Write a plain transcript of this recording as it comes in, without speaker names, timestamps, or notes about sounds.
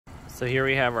So here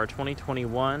we have our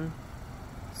 2021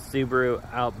 Subaru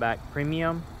Outback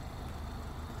Premium.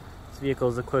 This vehicle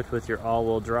is equipped with your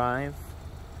all-wheel drive.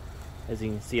 As you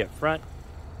can see up front,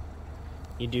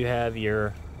 you do have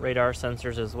your radar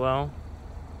sensors as well.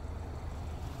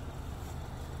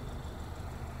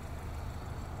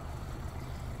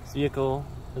 This vehicle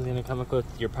is going to come equipped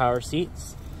with your power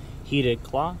seats, heated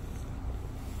cloth.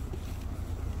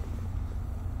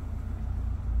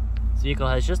 This vehicle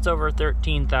has just over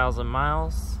 13,000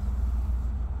 miles.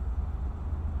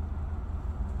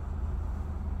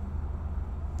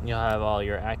 You'll have all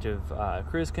your active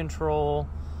cruise control,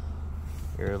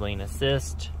 your lane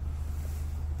assist.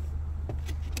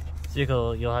 This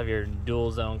vehicle, you'll have your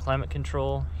dual zone climate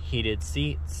control, heated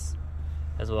seats,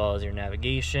 as well as your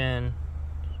navigation.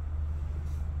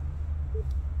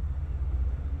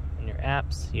 And your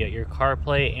apps, you got your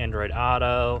CarPlay, Android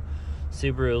Auto,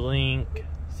 Subaru Link,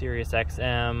 Sirius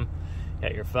XM, you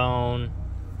got your phone.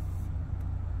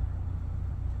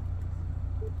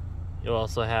 You'll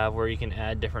also have where you can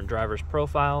add different drivers'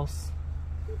 profiles.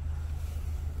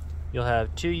 You'll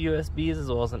have 2 USBs as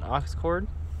well as an aux cord.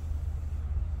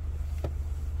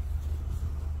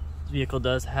 This vehicle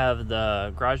does have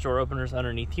the garage door openers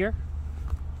underneath here,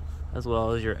 as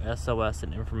well as your SOS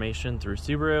and information through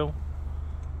Subaru.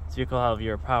 This vehicle will have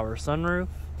your power sunroof.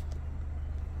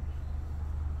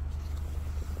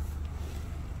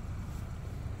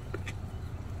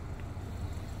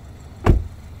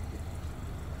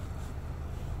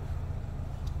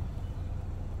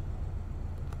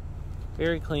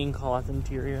 Very clean cloth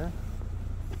interior,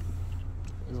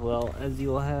 as well as you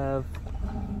will have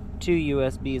 2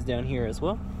 USBs down here as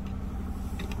well.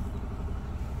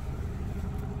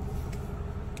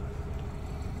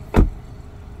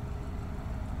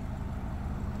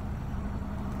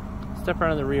 Step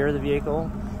around the rear of the vehicle.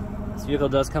 This vehicle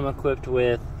does come equipped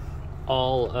with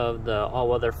all of the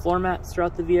all-weather floor mats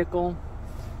throughout the vehicle.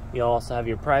 You'll also have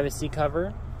your privacy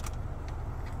cover,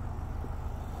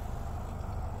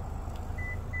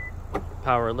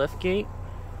 power liftgate.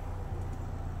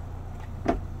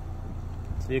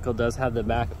 This vehicle does have the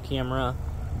backup camera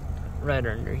right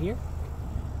under here.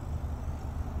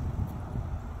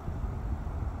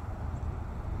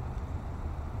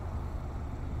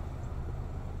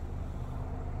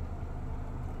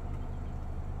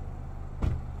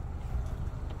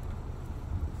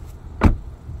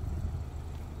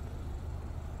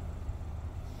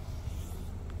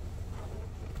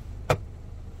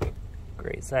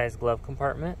 Great size glove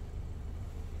compartment.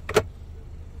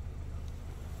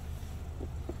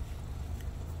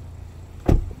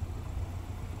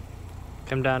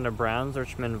 Come down to Browns,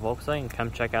 Richmond, Volkswagen and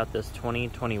come check out this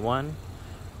 2021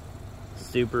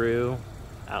 Subaru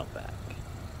Outback.